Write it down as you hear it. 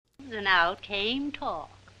And out came talk.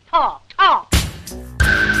 Talk, talk.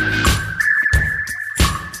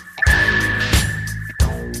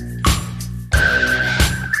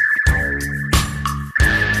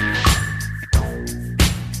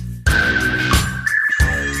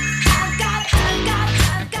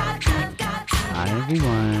 Hi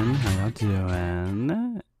everyone, how y'all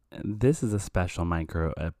doing? This is a special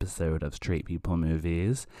micro episode of Straight People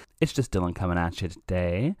Movies. It's just Dylan coming at you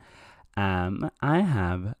today. I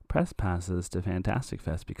have press passes to Fantastic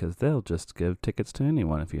Fest because they'll just give tickets to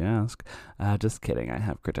anyone if you ask. Just kidding, I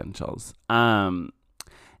have credentials. And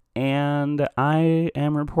I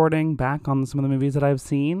am reporting back on some of the movies that I've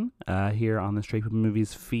seen here on the Straight People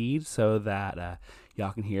Movies feed so that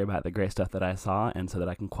y'all can hear about the great stuff that I saw and so that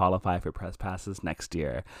I can qualify for press passes next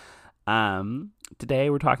year. Today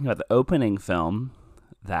we're talking about the opening film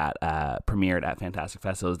that premiered at Fantastic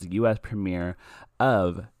Fest. It was the U.S. premiere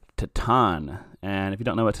of Titane. And if you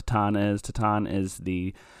don't know what Titane is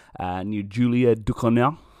the new Julia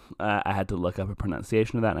Ducournau. I had to look up a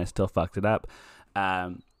pronunciation of that and I still fucked it up.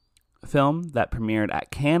 Film that premiered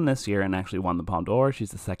at Cannes this year and actually won the Palme d'Or.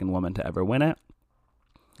 She's the second woman to ever win it.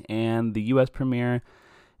 And the U.S. premiere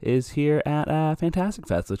is here at Fantastic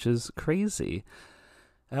Fest, which is crazy.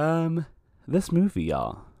 This movie,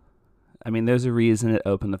 y'all. I mean, there's a reason it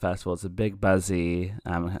opened the festival. It's a big buzzy,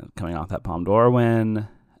 coming off that Palme d'Or win.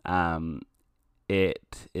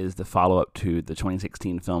 It is the follow-up to the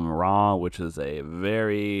 2016 film Raw, which is a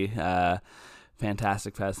very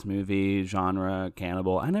Fantastic Fest movie, genre,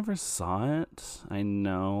 cannibal. I never saw it. I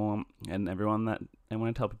know, and when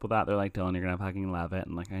I tell people that, they're like, Dylan, you're gonna fucking love it.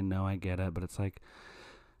 And like, I know, I get it, but it's like,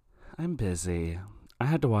 I'm busy. I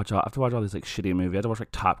have to watch all these like shitty movies. I had to watch like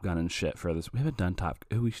Top Gun and shit for this. We haven't done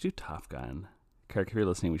we should do Top Gun. Kirk, if you're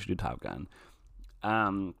listening, we should do Top Gun.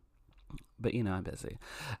 But you know, I'm busy.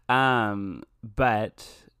 But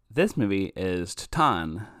this movie is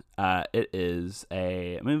Titane. It is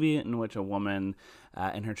a movie in which a woman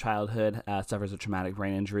in her childhood suffers a traumatic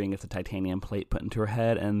brain injury and gets a titanium plate put into her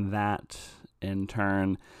head, and that in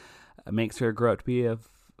turn makes her grow up to be a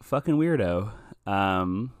fucking weirdo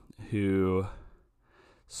who...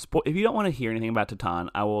 If you don't want to hear anything about Titane,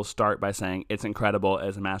 I will start by saying it's incredible.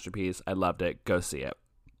 It's a masterpiece. I loved it. Go see it.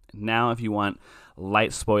 Now, if you want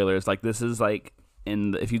light spoilers, like this is like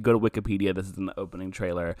if you go to Wikipedia, this is in the opening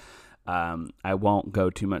trailer. I won't go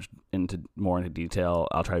too much more into detail.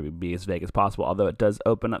 I'll try to be as vague as possible, although it does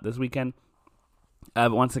open up this weekend.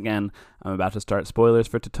 But once again, I'm about to start spoilers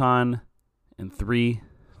for Titane in 3,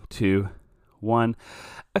 2, 1.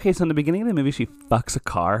 Okay, so in the beginning of the movie, she fucks a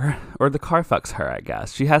car, or the car fucks her, I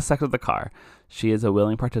guess. She has sex with the car. She is a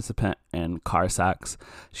willing participant in car sex.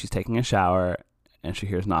 She's taking a shower, and she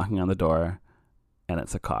hears knocking on the door, and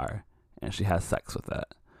it's a car, and she has sex with it.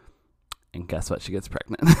 And guess what? She gets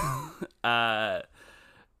pregnant.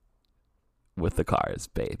 With the car's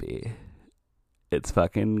baby. It's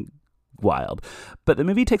fucking wild. But the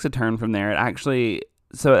movie takes a turn from there.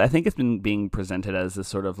 So I think it's been being presented as this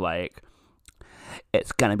sort of like,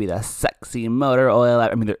 it's gonna be the sexy motor oil.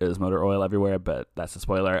 I mean, there is motor oil everywhere, but that's a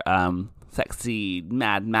spoiler. Sexy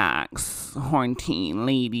Mad Max, horn-teen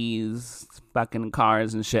ladies, fucking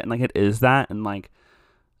cars and shit. And like, it is that in like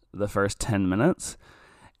the first 10 minutes.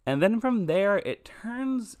 And then from there, it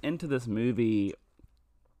turns into this movie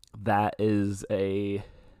that is I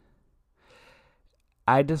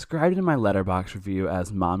described it in my Letterboxd review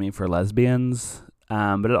as Mommy for Lesbians.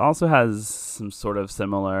 But it also has some sort of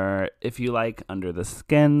similar, if you like, Under the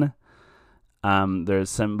Skin. There's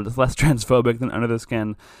some, but it's less transphobic than Under the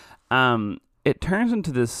Skin. It turns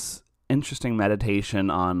into this interesting meditation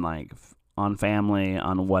on family,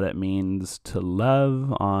 on what it means to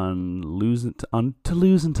love, to lose and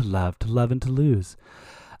to love, to love and to lose,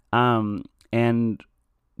 and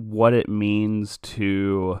what it means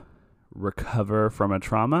to recover from a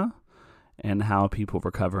trauma and how people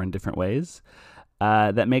recover in different ways.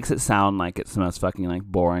 That makes it sound like it's the most fucking like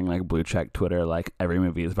boring, like blue check Twitter, like every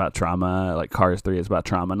movie is about trauma, like Cars 3 is about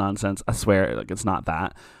trauma nonsense. I swear, like it's not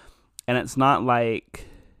that. And it's not like,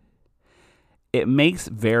 it makes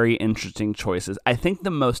very interesting choices. I think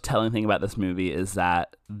the most telling thing about this movie is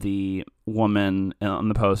that the woman on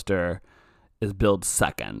the poster is billed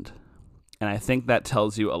second. And I think that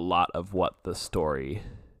tells you a lot of what the story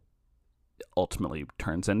ultimately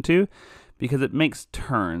turns into, because it makes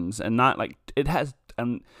turns and not like it has. I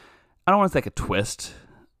don't want to say like a twist,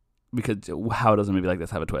 because how does a movie like this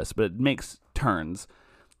have a twist? But it makes turns,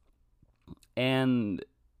 and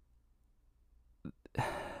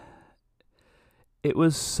it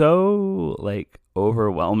was so like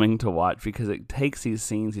overwhelming to watch, because it takes these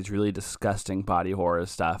scenes, these really disgusting body horror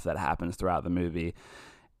stuff that happens throughout the movie,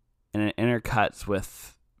 and it intercuts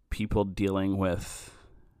with people dealing with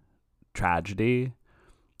tragedy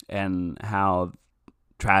and how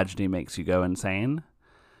tragedy makes you go insane.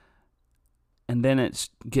 And then it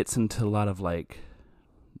gets into a lot of like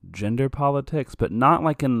gender politics, but not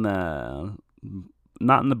like in the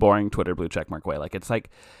boring Twitter blue checkmark way. Like it's like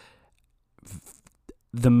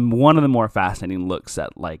one of the more fascinating looks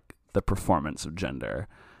at like the performance of gender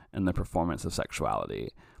and the performance of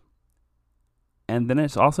sexuality. And then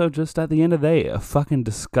it's also just at the end of the day a fucking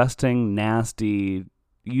disgusting, nasty.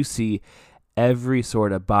 You see every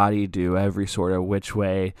sort of body do every sort of which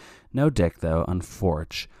way. No dick though,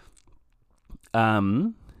 unfortunately. I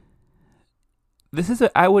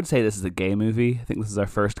would say this is a gay movie. I think this is our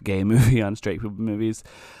first gay movie on Straight People Movies.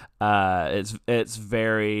 It's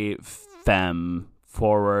very femme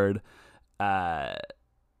forward. The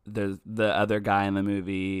other guy in the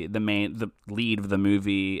movie, the lead of the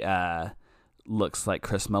movie, looks like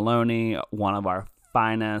Chris Maloney, one of our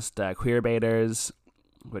finest queer baiters,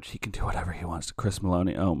 which he can do whatever he wants to Chris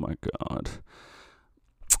Maloney. Oh my God.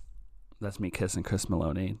 That's me kissing Chris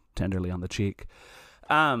Maloney tenderly on the cheek.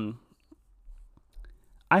 I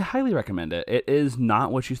highly recommend it. It is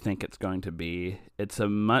not what you think it's going to be. It's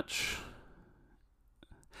not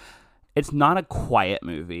a quiet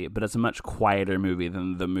movie, but it's a much quieter movie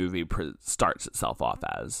than the movie starts itself off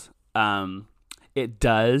as. It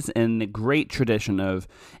does, in the great tradition of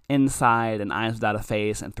Inside and Eyes Without a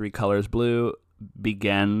Face and Three Colors Blue,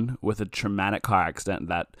 begin with a traumatic car accident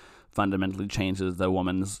that fundamentally changes the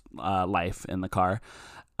woman's life in the car.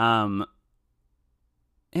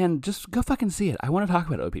 And just go fucking see it. I want to talk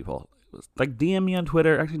about it with people. Like, DM me on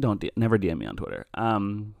Twitter. Actually, never DM me on Twitter.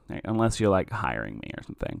 Unless you're, like, hiring me or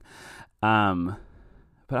something.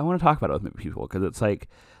 But I want to talk about it with people because it's like,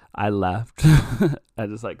 I left. I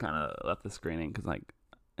just, like, kind of left the screening because, like,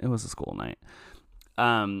 it was a school night.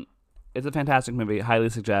 It's a fantastic movie. Highly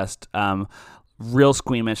suggest. Real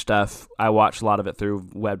squeamish stuff. I watched a lot of it through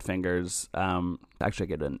webbed fingers.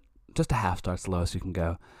 Actually, I get just a half star. It's the lowest you can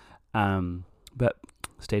go. But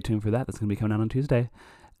stay tuned for that. That's going to be coming out on Tuesday.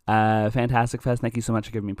 Fantastic Fest. Thank you so much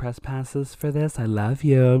for giving me press passes for this. I love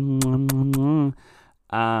you.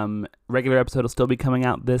 Regular episode will still be coming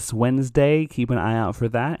out this Wednesday. Keep an eye out for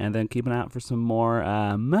that. And then keep an eye out for some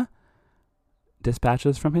more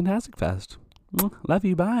dispatches from Fantastic Fest. Love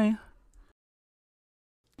you. Bye.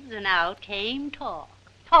 And out came talk.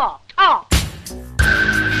 Talk, talk.